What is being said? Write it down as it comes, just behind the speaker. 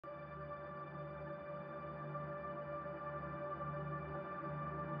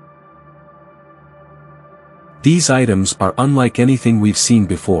These items are unlike anything we've seen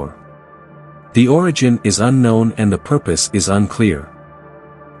before. The origin is unknown and the purpose is unclear.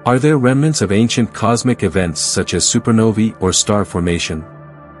 Are there remnants of ancient cosmic events such as supernovae or star formation?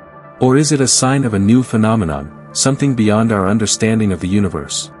 Or is it a sign of a new phenomenon, something beyond our understanding of the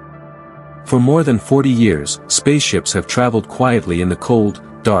universe? For more than 40 years, spaceships have traveled quietly in the cold,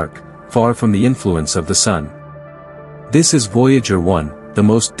 dark, far from the influence of the sun. This is Voyager 1, the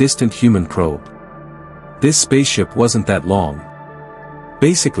most distant human probe. This spaceship wasn't that long.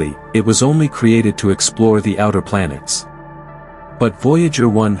 Basically, it was only created to explore the outer planets. But Voyager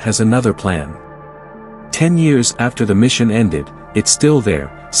 1 has another plan. 10 years after the mission ended, it's still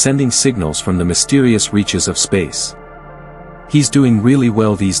there, sending signals from the mysterious reaches of space. He's doing really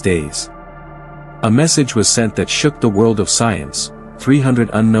well these days. A message was sent that shook the world of science. 300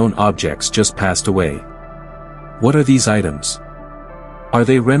 unknown objects just passed away. What are these items? Are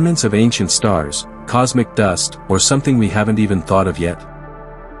they remnants of ancient stars, cosmic dust, or something we haven't even thought of yet?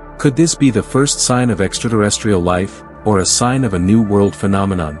 Could this be the first sign of extraterrestrial life, or a sign of a new world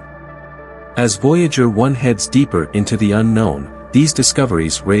phenomenon? As Voyager 1 heads deeper into the unknown, these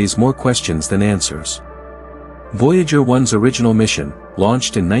discoveries raise more questions than answers. Voyager 1's original mission,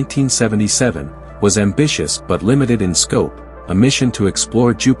 launched in 1977, was ambitious but limited in scope, a mission to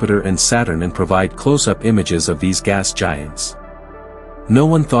explore Jupiter and Saturn and provide close-up images of these gas giants. No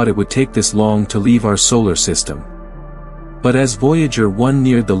one thought it would take this long to leave our solar system. But as Voyager 1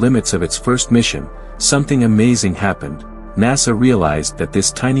 neared the limits of its first mission, something amazing happened. NASA realized that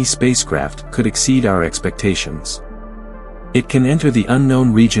this tiny spacecraft could exceed our expectations. It can enter the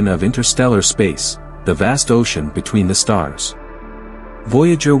unknown region of interstellar space, the vast ocean between the stars.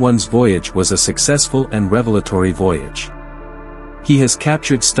 Voyager 1's voyage was a successful and revelatory voyage. He has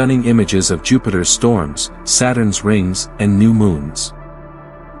captured stunning images of Jupiter's storms, Saturn's rings, and new moons.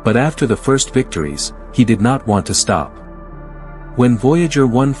 But after the first victories, he did not want to stop. When Voyager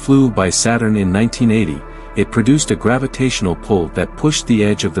 1 flew by Saturn in 1980, it produced a gravitational pull that pushed the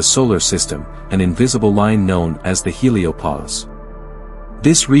edge of the solar system, an invisible line known as the heliopause.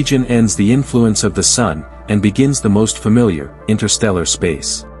 This region ends the influence of the Sun, and begins the most familiar, interstellar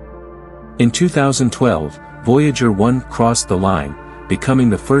space. In 2012, Voyager 1 crossed the line, becoming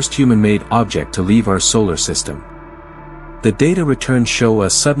the first human-made object to leave our solar system. The data returned show a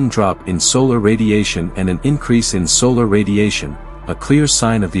sudden drop in solar radiation and an increase in solar radiation, a clear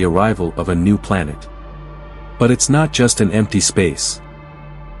sign of the arrival of a new planet. But it's not just an empty space.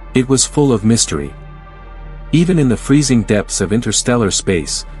 It was full of mystery. Even in the freezing depths of interstellar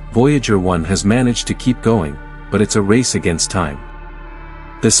space, Voyager 1 has managed to keep going, but it's a race against time.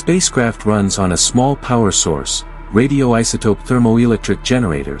 The spacecraft runs on a small power source, radioisotope thermoelectric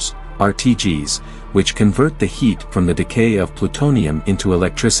generators, RTGs, which convert the heat from the decay of plutonium into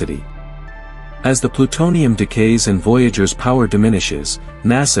electricity. As the plutonium decays and Voyager's power diminishes,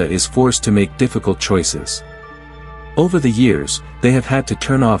 NASA is forced to make difficult choices. Over the years, they have had to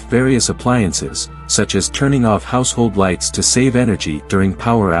turn off various appliances, such as turning off household lights to save energy during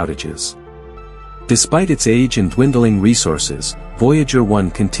power outages. Despite its age and dwindling resources, Voyager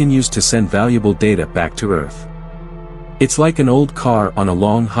 1 continues to send valuable data back to Earth. It's like an old car on a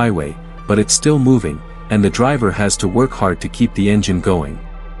long highway, but it's still moving, and the driver has to work hard to keep the engine going.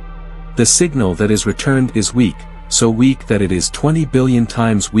 The signal that is returned is weak, so weak that it is 20 billion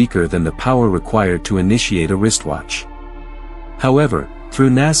times weaker than the power required to initiate a wristwatch. However, through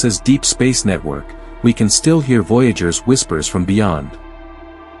NASA's Deep Space Network, we can still hear Voyager's whispers from beyond.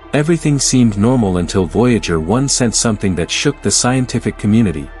 Everything seemed normal until Voyager 1 sent something that shook the scientific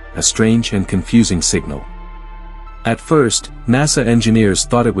community, a strange and confusing signal. At first, NASA engineers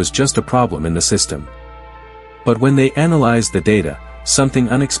thought it was just a problem in the system. But when they analyzed the data, something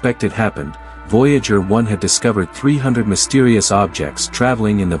unexpected happened. Voyager 1 had discovered 300 mysterious objects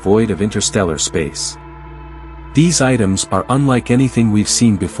traveling in the void of interstellar space. These items are unlike anything we've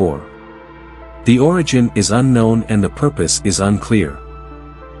seen before. The origin is unknown and the purpose is unclear.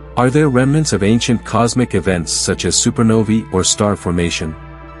 Are there remnants of ancient cosmic events such as supernovae or star formation?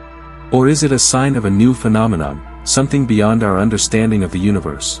 Or is it a sign of a new phenomenon, something beyond our understanding of the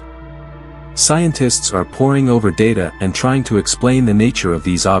universe? Scientists are poring over data and trying to explain the nature of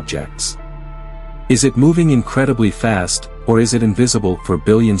these objects. Is it moving incredibly fast, or is it invisible for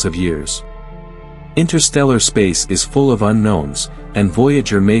billions of years? Interstellar space is full of unknowns, and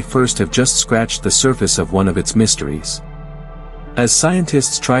Voyager may first have just scratched the surface of one of its mysteries. As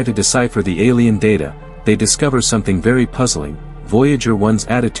scientists try to decipher the alien data, they discover something very puzzling. Voyager 1's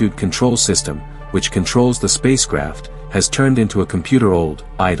attitude control system, which controls the spacecraft, has turned into a computer old,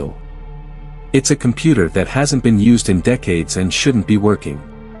 idle. It's a computer that hasn't been used in decades and shouldn't be working.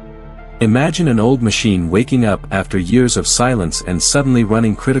 Imagine an old machine waking up after years of silence and suddenly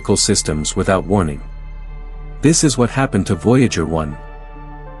running critical systems without warning. This is what happened to Voyager 1.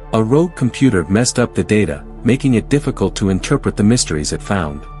 A rogue computer messed up the data, making it difficult to interpret the mysteries it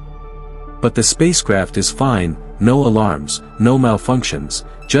found. But the spacecraft is fine, no alarms, no malfunctions,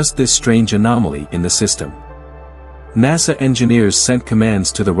 just this strange anomaly in the system. NASA engineers sent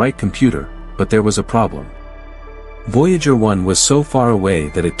commands to the right computer, but there was a problem. Voyager 1 was so far away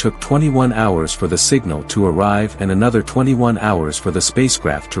that it took 21 hours for the signal to arrive and another 21 hours for the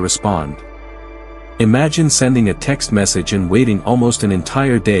spacecraft to respond. Imagine sending a text message and waiting almost an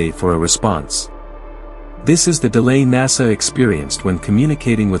entire day for a response. This is the delay NASA experienced when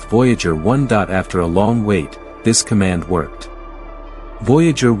communicating with Voyager 1. After a long wait, this command worked.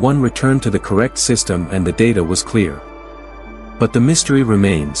 Voyager 1 returned to the correct system and the data was clear. But the mystery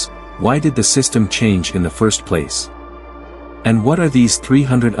remains: why did the system change in the first place? And what are these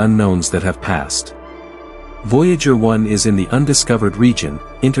 300 unknowns that have passed? Voyager 1 is in the undiscovered region,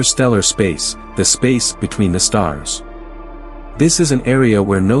 interstellar space, the space between the stars. This is an area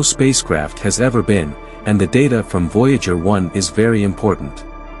where no spacecraft has ever been, and the data from Voyager 1 is very important.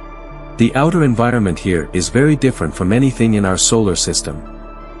 The outer environment here is very different from anything in our solar system.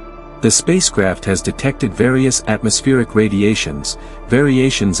 The spacecraft has detected various atmospheric radiations,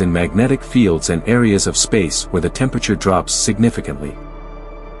 variations in magnetic fields and areas of space where the temperature drops significantly.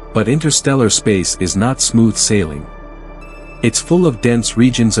 But interstellar space is not smooth sailing. It's full of dense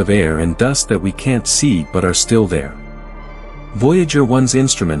regions of air and dust that we can't see but are still there. Voyager 1's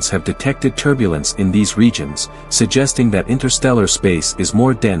instruments have detected turbulence in these regions, suggesting that interstellar space is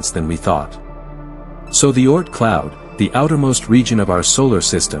more dense than we thought. So the Oort cloud, the outermost region of our solar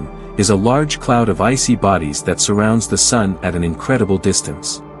system, is a large cloud of icy bodies that surrounds the Sun at an incredible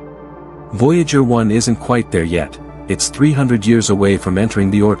distance. Voyager 1 isn't quite there yet, it's 300 years away from entering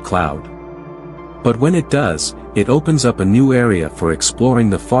the Oort cloud. But when it does, it opens up a new area for exploring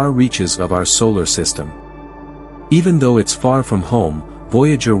the far reaches of our solar system. Even though it's far from home,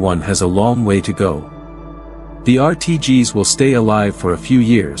 Voyager 1 has a long way to go. The RTGs will stay alive for a few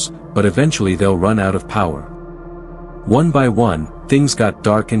years, but eventually they'll run out of power. One by one, things got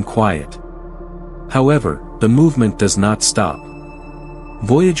dark and quiet. However, the movement does not stop.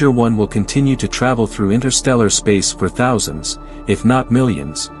 Voyager 1 will continue to travel through interstellar space for thousands, if not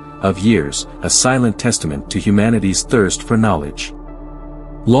millions, of years, a silent testament to humanity's thirst for knowledge.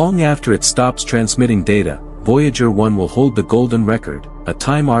 Long after it stops transmitting data, Voyager 1 will hold the golden record, a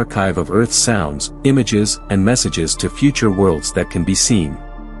time archive of Earth's sounds, images, and messages to future worlds that can be seen.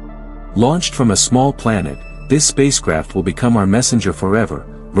 Launched from a small planet, this spacecraft will become our messenger forever,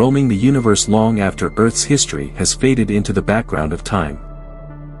 roaming the universe long after Earth's history has faded into the background of time.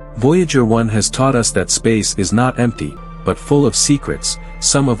 Voyager 1 has taught us that space is not empty, but full of secrets,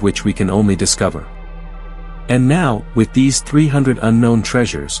 some of which we can only discover. And now, with these 300 unknown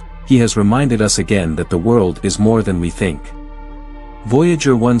treasures, he has reminded us again that the world is more than we think.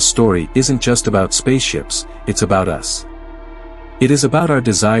 Voyager 1's story isn't just about spaceships, it's about us. It is about our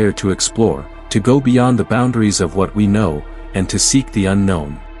desire to explore, to go beyond the boundaries of what we know, and to seek the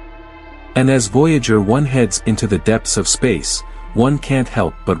unknown. And as Voyager 1 heads into the depths of space, one can't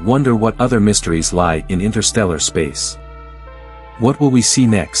help but wonder what other mysteries lie in interstellar space. What will we see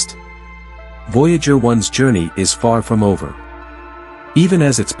next? Voyager 1's journey is far from over. Even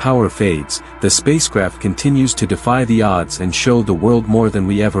as its power fades, the spacecraft continues to defy the odds and show the world more than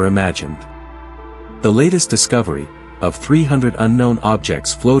we ever imagined. The latest discovery, of 300 unknown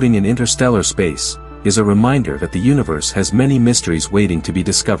objects floating in interstellar space, is a reminder that the universe has many mysteries waiting to be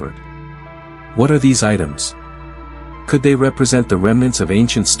discovered. What are these items? Could they represent the remnants of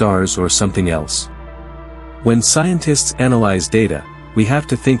ancient stars or something else? When scientists analyze data, we have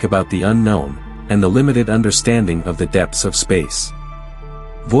to think about the unknown, and the limited understanding of the depths of space.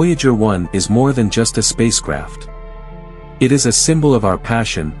 Voyager 1 is more than just a spacecraft. It is a symbol of our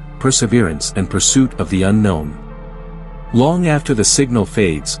passion, perseverance and pursuit of the unknown. Long after the signal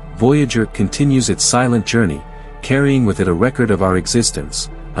fades, Voyager continues its silent journey, carrying with it a record of our existence,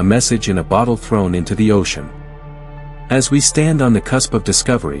 a message in a bottle thrown into the ocean. As we stand on the cusp of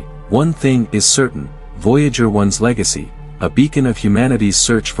discovery, one thing is certain: Voyager 1's legacy, a beacon of humanity's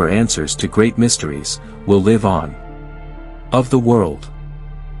search for answers to great mysteries, will live on. Of the world.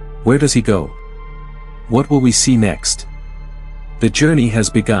 Where does he go? What will we see next? The journey has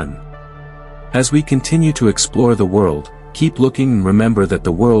begun. As we continue to explore the world, keep looking and remember that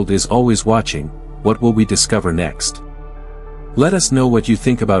the world is always watching. What will we discover next? Let us know what you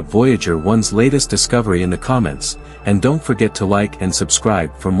think about Voyager 1's latest discovery in the comments, and don't forget to like and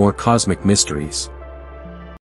subscribe for more cosmic mysteries.